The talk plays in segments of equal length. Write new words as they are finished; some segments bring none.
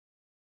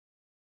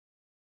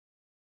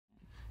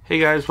Hey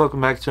guys, welcome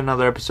back to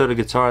another episode of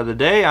Guitar of the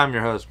Day. I'm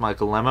your host,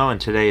 Michael Lemmo,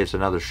 and today is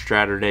another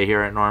Stratter Day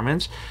here at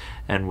Norman's.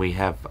 And we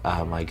have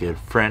my good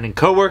friend and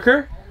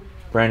co-worker,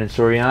 Brandon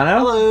Soriano.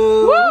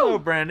 Hello! Whoa,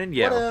 Brandon.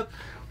 Yeah, what up?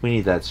 We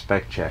need that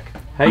spec check.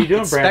 How you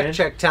doing, it's Brandon?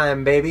 Spec check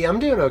time, baby. I'm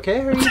doing okay.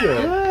 How are you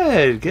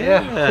doing? Good.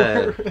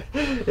 Yeah.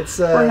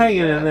 We're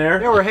hanging in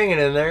there. Yeah, we're hanging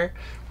in there.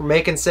 We're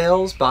making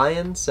sales,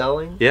 buying,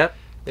 selling. Yep.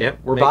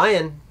 We're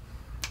buying.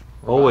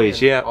 Always,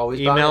 buying. yeah. Always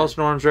Emails,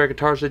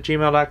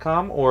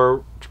 normsrareguitars@gmail.com,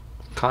 or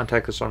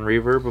contact us on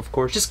Reverb, of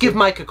course. Just give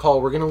Mike a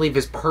call. We're going to leave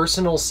his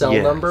personal cell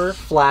number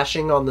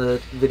flashing on the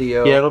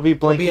video. Yeah, it'll be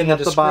blinking in at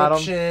the the bottom.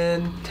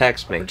 description.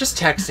 Text me. Or just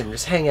text him.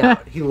 Just hang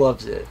out. He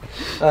loves it.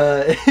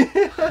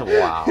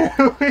 Wow.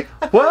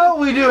 Well,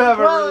 we do have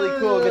a really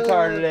cool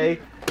guitar today.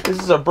 This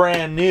is a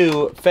brand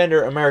new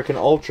Fender American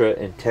Ultra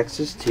in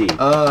Texas T. Such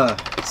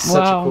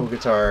a cool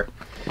guitar.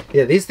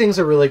 Yeah, these things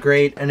are really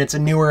great, and it's a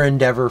newer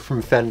endeavor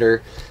from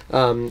Fender.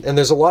 And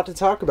there's a lot to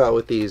talk about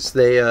with these.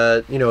 They,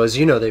 as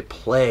you know, they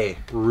play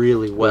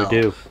really well.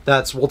 They do.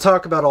 We'll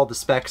talk about all the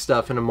spec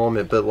stuff in a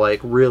moment, but like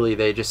really,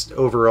 they just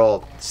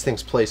overall, these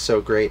things play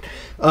so great.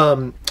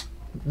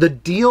 The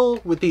deal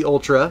with the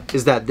Ultra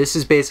is that this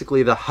is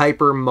basically the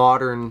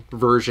hyper-modern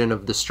version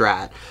of the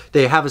Strat.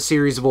 They have a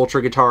series of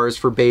Ultra guitars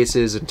for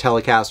basses and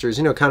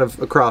Telecasters, kind of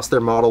across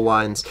their model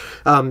lines.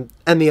 And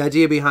the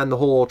idea behind the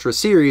whole Ultra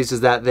series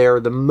is that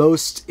they're the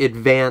most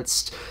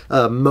advanced,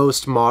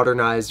 most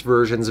modernized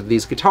versions of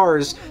these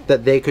guitars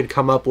that they could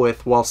come up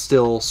with while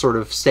still sort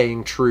of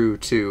staying true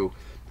to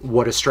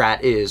what a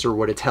Strat is or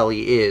what a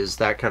Tele is,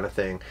 that kind of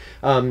thing.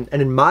 And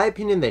in my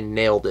opinion, they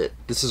nailed it.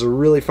 This is a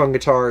really fun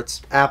guitar.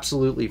 It's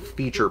absolutely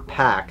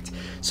feature-packed.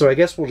 So I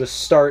guess we'll just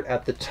start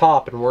at the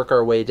top and work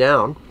our way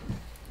down.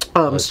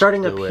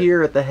 Starting up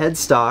here at the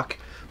headstock.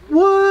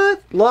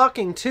 What?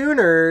 Locking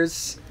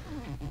tuners.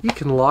 You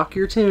can lock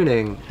your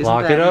tuning.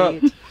 Lock it up.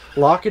 Neat?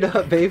 Lock it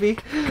up, baby.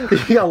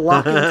 You got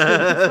locking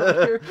tuners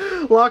on here.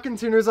 Locking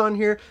tuners on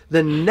here.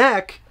 The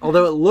neck,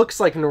 although it looks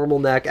like a normal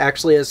neck,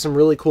 actually has some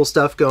really cool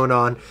stuff going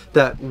on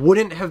that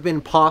wouldn't have been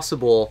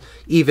possible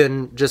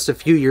even just a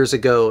few years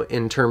ago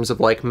in terms of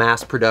like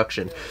mass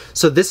production.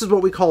 So this is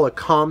what we call a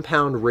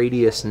compound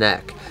radius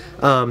neck.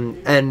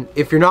 And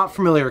if you're not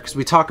familiar, because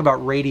we talk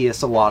about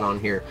radius a lot on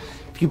here,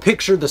 you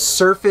picture the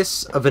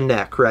surface of a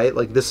neck, right?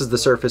 Like this is the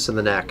surface of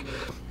the neck.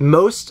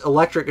 Most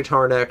electric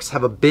guitar necks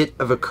have a bit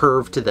of a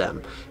curve to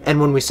them. And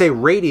when we say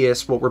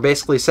radius, what we're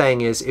basically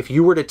saying is if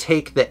you were to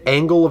take the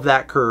angle of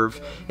that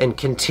curve and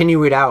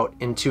continue it out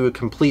into a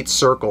complete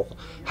circle,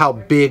 how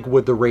big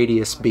would the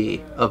radius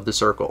be of the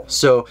circle?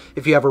 So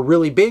if you have a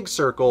really big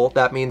circle,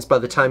 that means by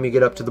the time you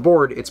get up to the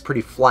board, it's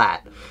pretty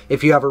flat.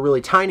 If you have a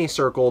really tiny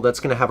circle, that's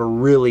going to have a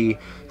really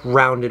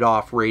rounded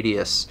off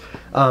radius.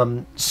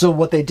 So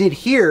what they did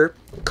here,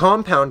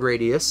 compound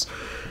radius,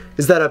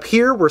 is that up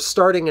here we're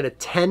starting at a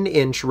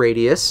 10-inch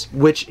radius,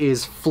 which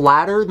is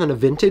flatter than a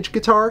vintage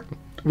guitar,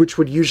 which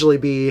would usually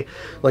be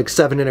like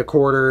 7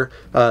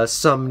 1/4.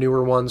 Some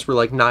newer ones were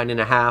like 9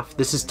 1/2.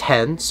 This is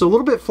 10, so a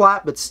little bit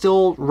flat, but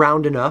still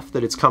round enough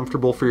that it's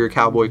comfortable for your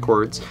cowboy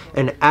chords.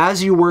 And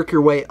as you work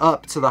your way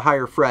up to the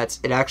higher frets,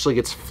 it actually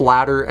gets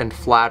flatter and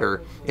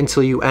flatter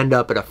until you end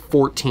up at a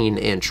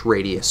 14-inch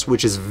radius,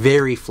 which is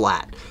very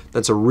flat.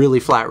 That's a really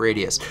flat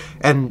radius.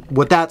 And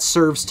what that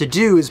serves to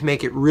do is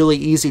make it really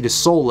easy to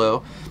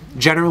solo.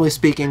 Generally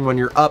speaking, when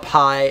you're up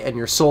high and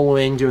you're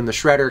soloing, doing the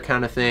shredder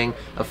kind of thing,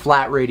 a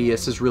flat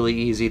radius is really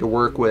easy to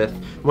work with.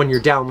 When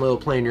you're down low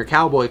playing your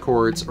cowboy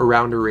chords, a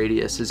rounder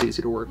radius is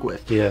easy to work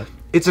with. Yeah.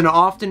 It's an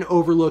often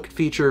overlooked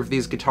feature of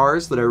these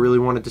guitars that I really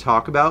wanted to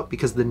talk about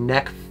because the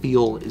neck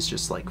feel is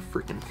just like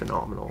freaking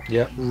phenomenal.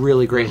 Yeah.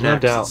 Really great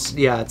neck. No doubt.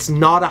 It's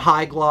not a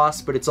high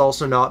gloss, but it's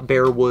also not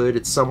bare wood.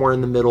 It's somewhere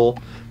in the middle,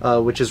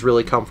 which is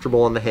really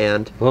comfortable on the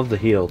hand. Love the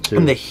heel too.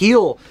 And the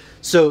heel.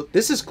 So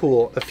this is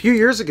cool. A few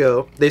years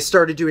ago, they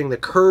started doing the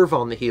curve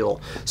on the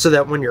heel so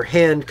that when your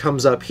hand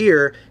comes up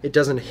here, it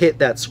doesn't hit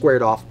that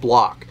squared off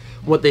block.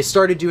 What they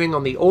started doing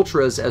on the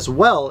Ultras as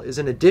well is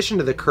in addition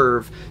to the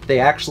curve, they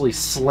actually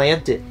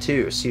slant it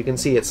too. So you can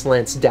see it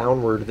slants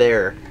downward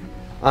there.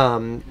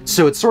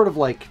 So it's sort of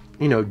like,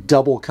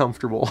 double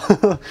comfortable.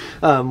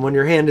 When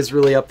your hand is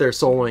really up there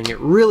soloing, it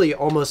really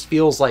almost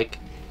feels like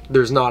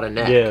there's not a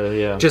neck.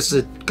 Yeah. Just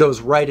it goes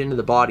right into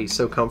the body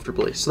so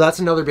comfortably. So that's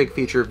another big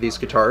feature of these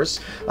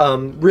guitars.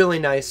 Really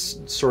nice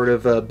sort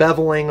of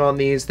beveling on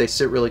these. They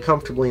sit really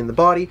comfortably in the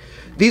body.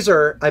 These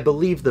are, I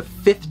believe, the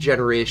 5th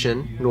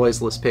generation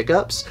noiseless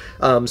pickups.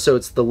 So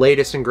it's the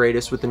latest and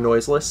greatest with the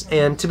noiseless.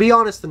 And to be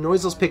honest, the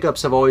noiseless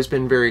pickups have always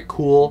been very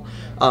cool.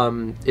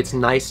 It's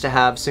nice to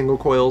have single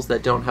coils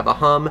that don't have a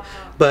hum,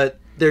 but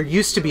there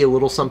used to be a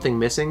little something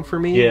missing for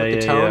me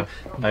with the tone.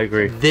 Yeah. I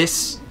agree.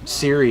 This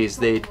series,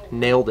 they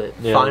nailed it.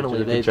 Yeah,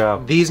 finally, good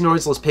job. These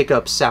noiseless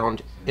pickups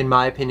sound, in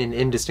my opinion,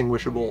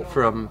 indistinguishable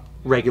from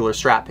regular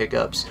Strat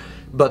pickups,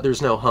 but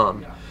there's no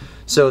hum.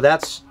 So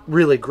that's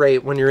really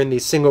great when you're in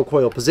these single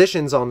coil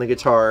positions on the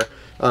guitar.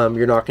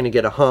 You're not going to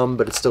get a hum,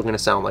 but it's still going to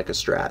sound like a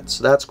Strat.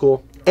 So that's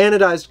cool.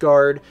 Anodized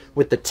guard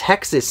with the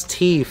Texas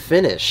T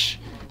finish.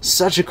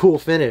 such a cool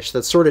finish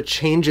that sort of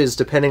changes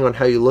depending on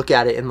how you look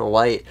at it in the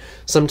light.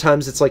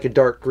 Sometimes it's like a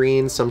dark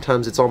green,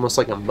 sometimes it's almost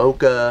like a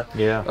mocha.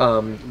 Yeah.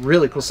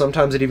 Really cool.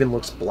 Sometimes it even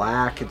looks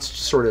black. It's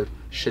just sort of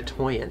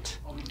chatoyant.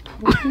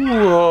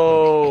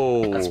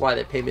 Whoa. That's why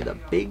they pay me the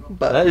big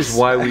bucks. That is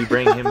why we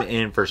bring him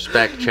in for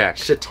spec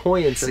checks.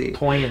 Chatoyancy.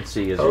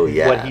 Chatoyancy is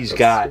what he's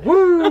got.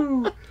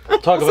 Woo!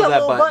 Talk about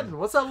that button.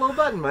 What's that little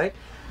button, Mike?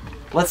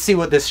 Let's see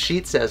what this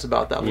sheet says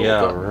about that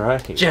little button.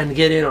 Right. Jen,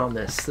 get in on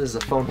this. This is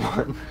a fun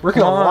one. We're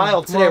Come going on,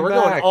 wild come today. on We're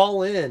back. going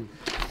all in.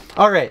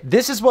 All right,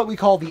 this is what we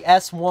call the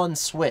S1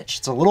 switch.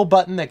 It's a little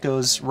button that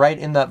goes right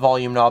in that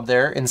volume knob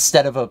there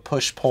instead of a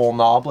push-pull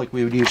knob like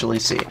we would usually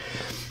see.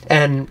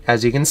 And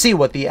as you can see,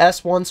 what the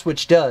S1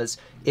 switch does,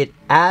 it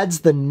adds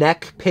the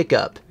neck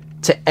pickup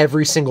to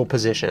every single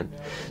position.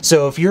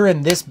 So if you're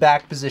in this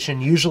back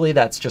position, usually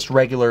that's just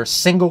regular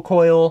single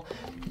coil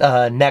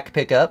neck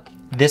pickup.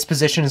 This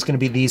position is going to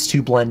be these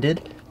two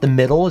blended. The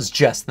middle is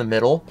just the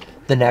middle.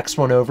 The next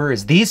one over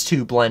is these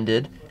two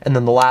blended. And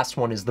then the last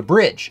one is the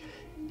bridge.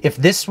 If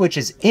this switch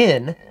is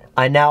in,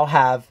 I now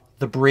have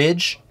the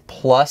bridge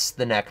plus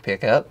the neck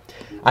pickup.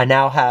 I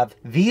now have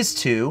these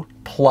two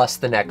plus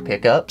the neck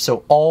pickup.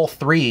 So all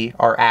three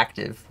are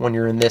active when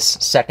you're in this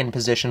second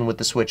position with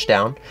the switch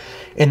down.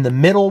 In the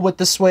middle with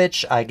the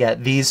switch, I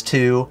get these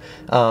two,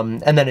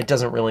 and then it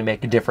doesn't really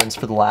make a difference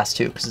for the last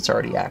two because it's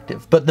already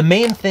active. But the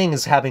main thing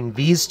is having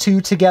these two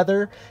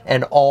together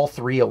and all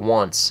three at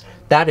once.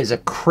 That is a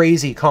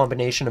crazy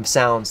combination of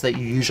sounds that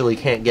you usually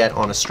can't get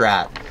on a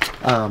Strat.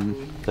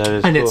 That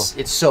is And cool.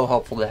 it's so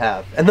helpful to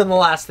have. And then the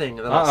last thing,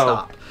 and then I'll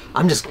stop.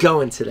 I'm just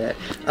going today.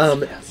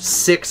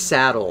 6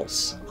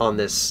 saddles on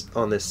this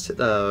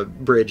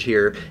bridge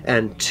here,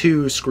 and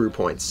 2 screw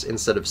points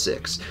instead of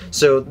 6.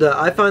 So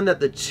I find that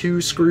the 2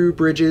 screw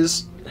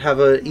bridges have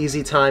an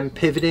easy time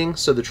pivoting,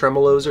 so the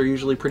tremolos are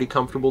usually pretty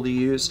comfortable to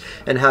use,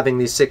 and having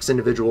these 6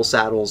 individual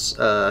saddles,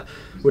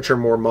 which are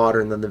more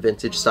modern than the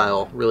vintage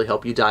style, really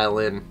help you dial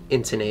in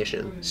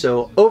intonation.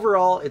 So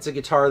overall, it's a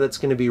guitar that's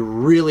going to be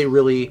really,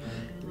 really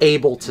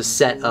able to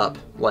set up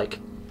like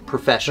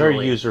professionally.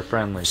 Very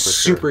user-friendly, for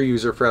Super sure.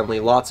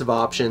 user-friendly, lots of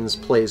options,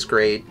 plays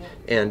great,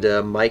 and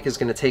Mike is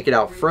going to take it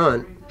out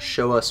front,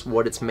 show us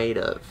what it's made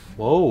of.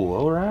 Whoa,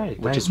 all right.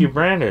 Which Thank is you,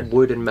 Brandon.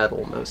 Wood and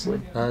metal,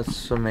 mostly.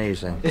 That's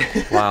amazing.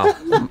 Wow.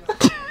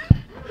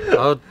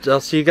 I'll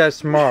see you guys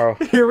tomorrow.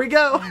 Here we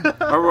go!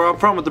 We're up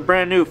front with the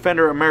brand new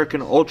Fender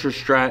American Ultra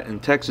Strat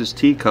in Texas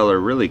T color.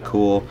 Really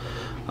cool.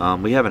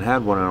 We haven't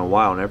had one in a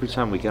while, and every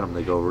time we get them,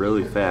 they go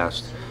really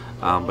fast.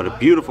 But a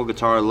beautiful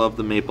guitar. I love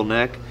the maple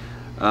neck.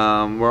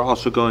 We're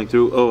also going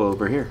through,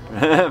 over here,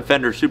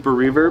 Fender Super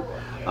Reverb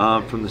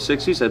from the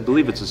 60s. I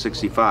believe it's a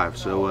 65.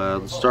 So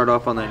let's start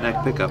off on that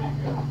neck pickup.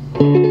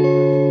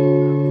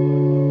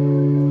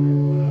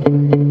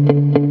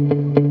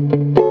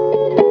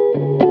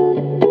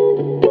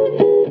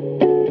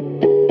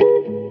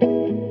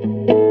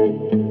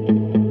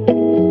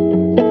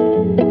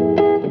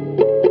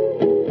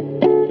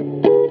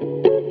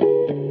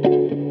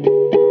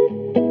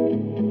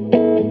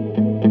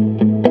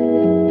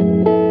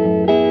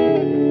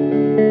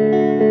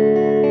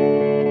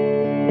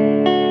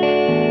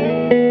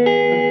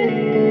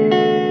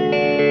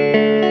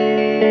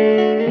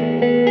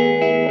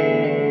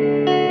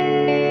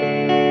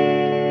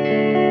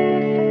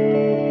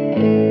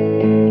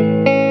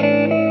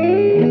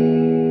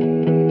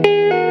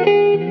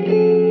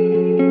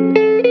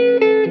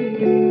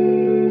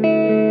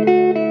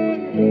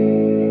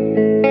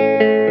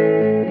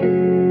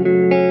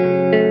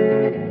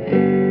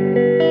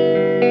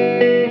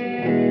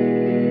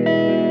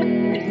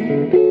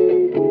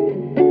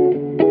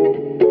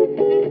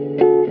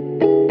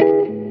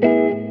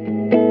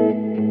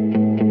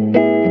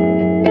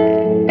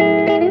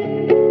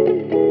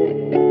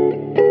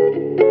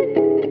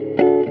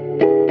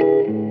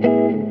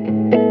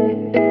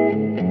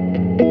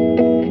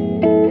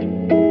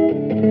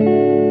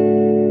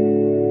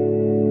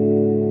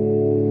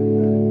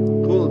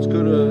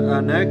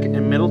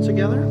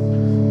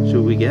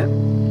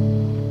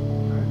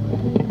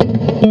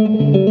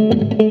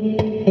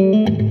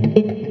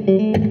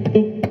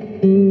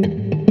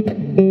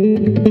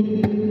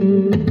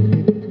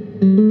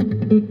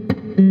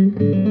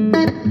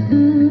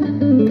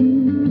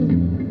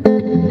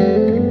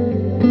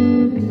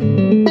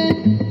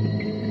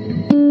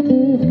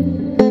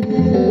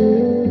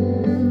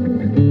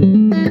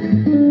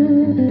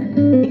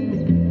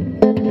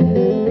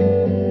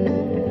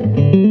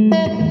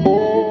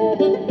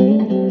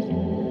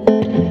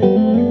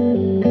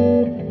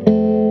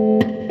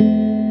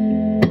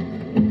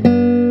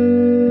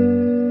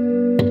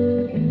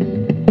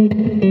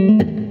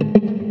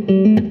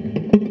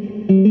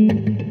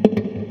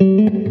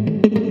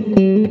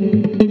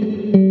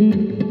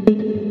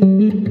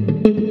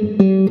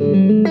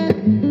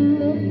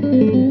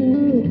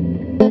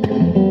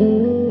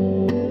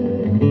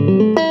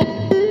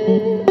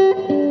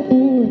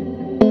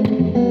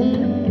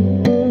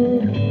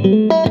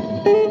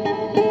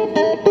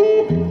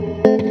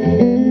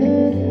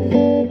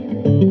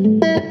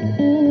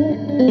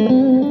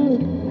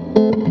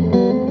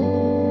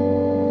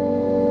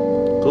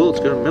 Cool,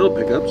 let's go to middle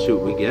pickup, see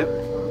what we get.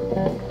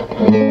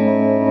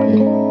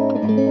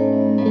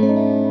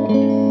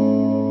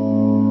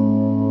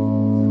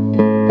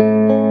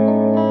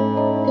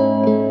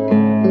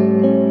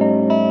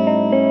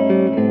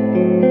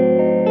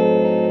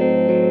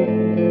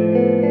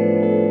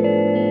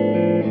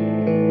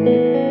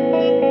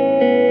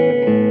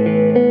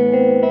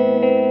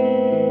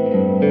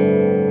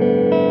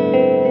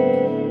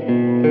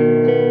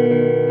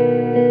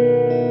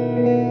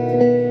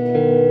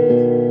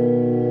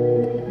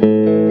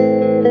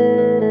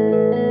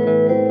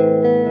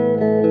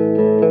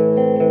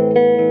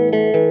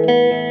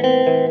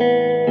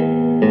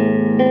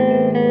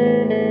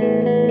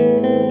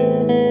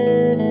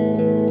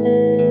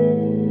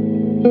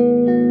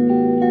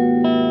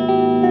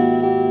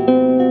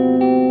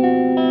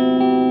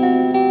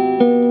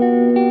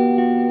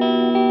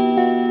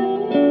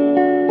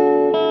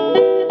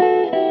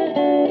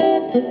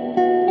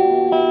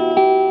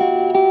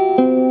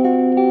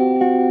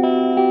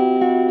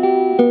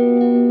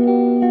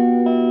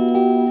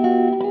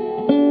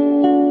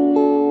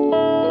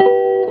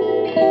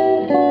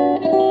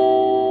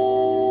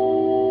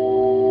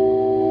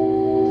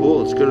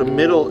 Cool, let's go to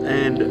middle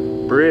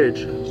and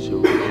bridge, see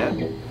what we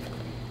get.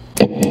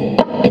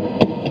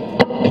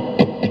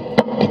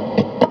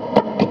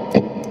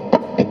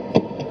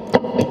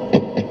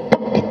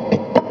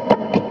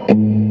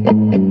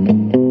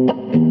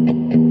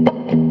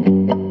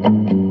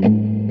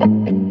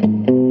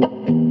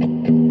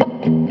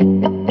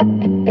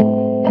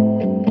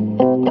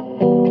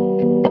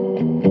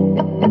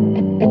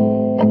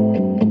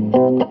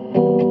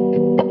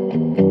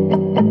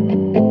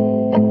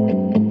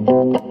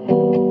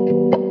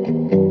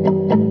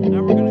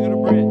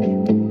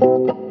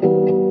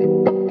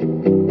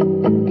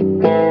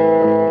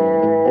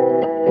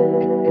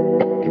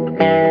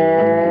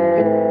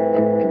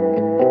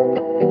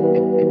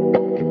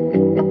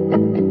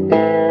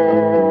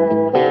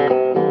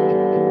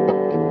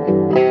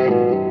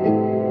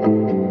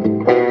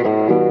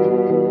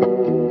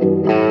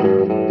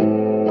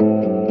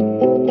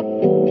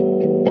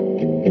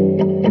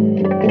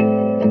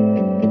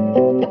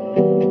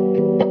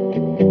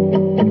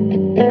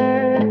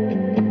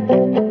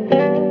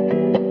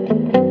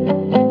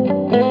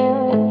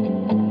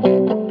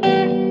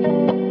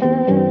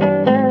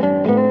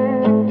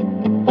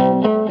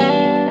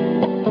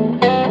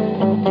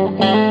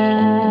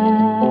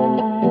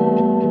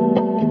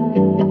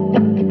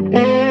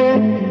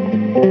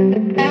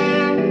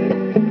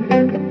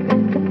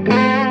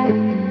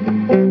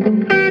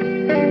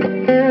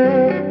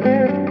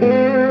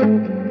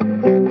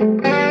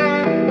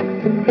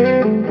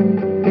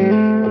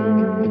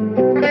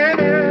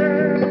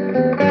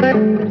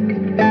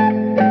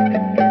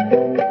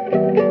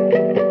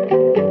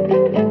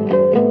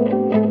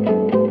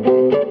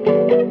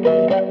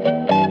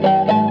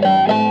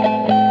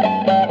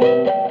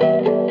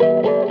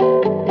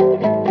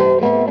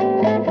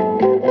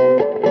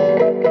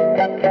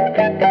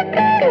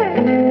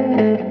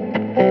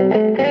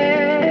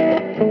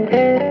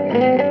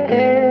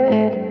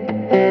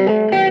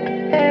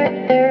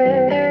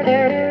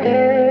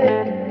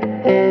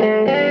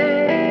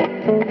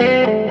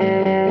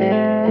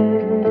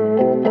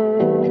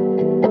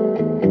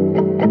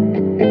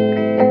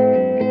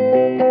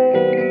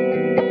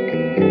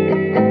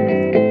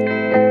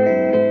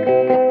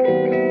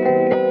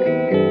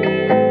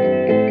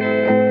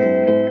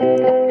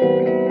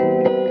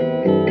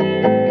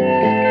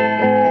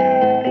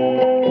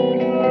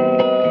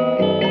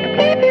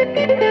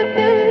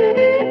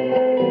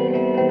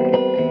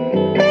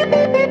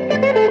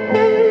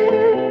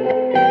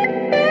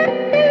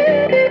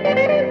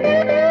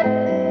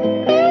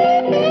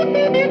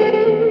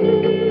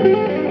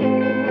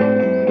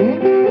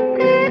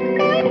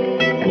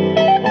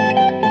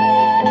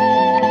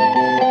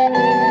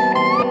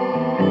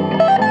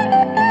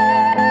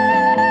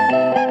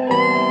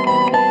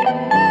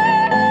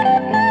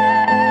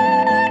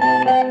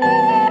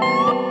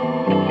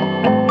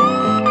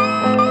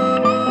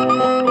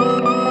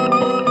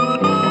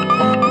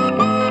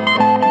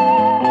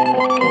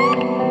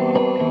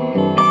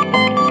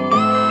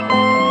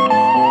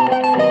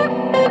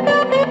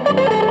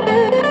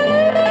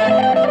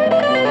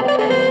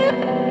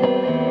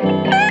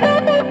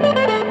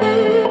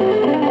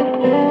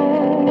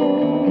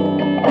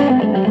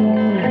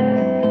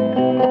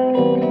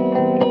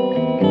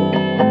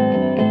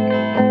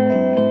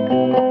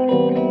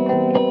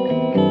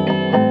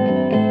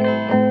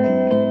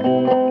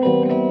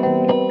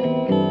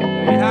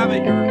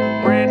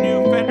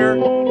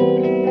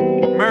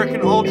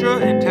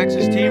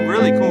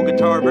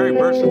 Very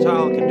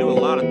versatile, can do a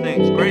lot of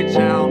things. Great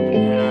sound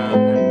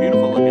and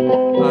beautiful looking.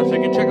 So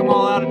you can check them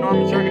all out at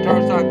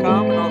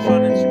normanstarguitars.com and also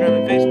on Instagram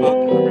and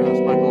Facebook. I'm your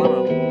host, Michael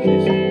Lemmo. See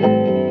you soon.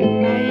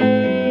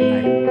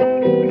 Bye.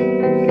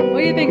 What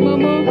do you think,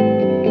 Momo?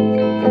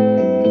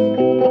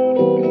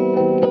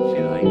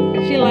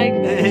 She liked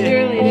it. She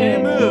really did. She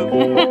didn't move.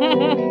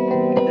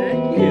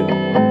 Thank you.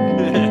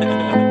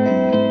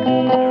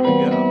 There we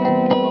go.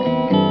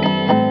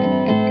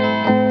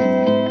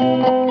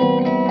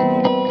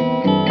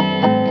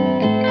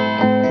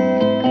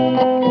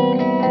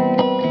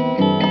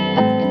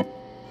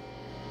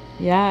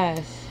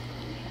 Yes.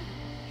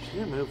 She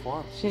didn't move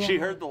once. She She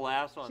didn't heard move. the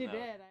last one. She though.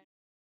 did.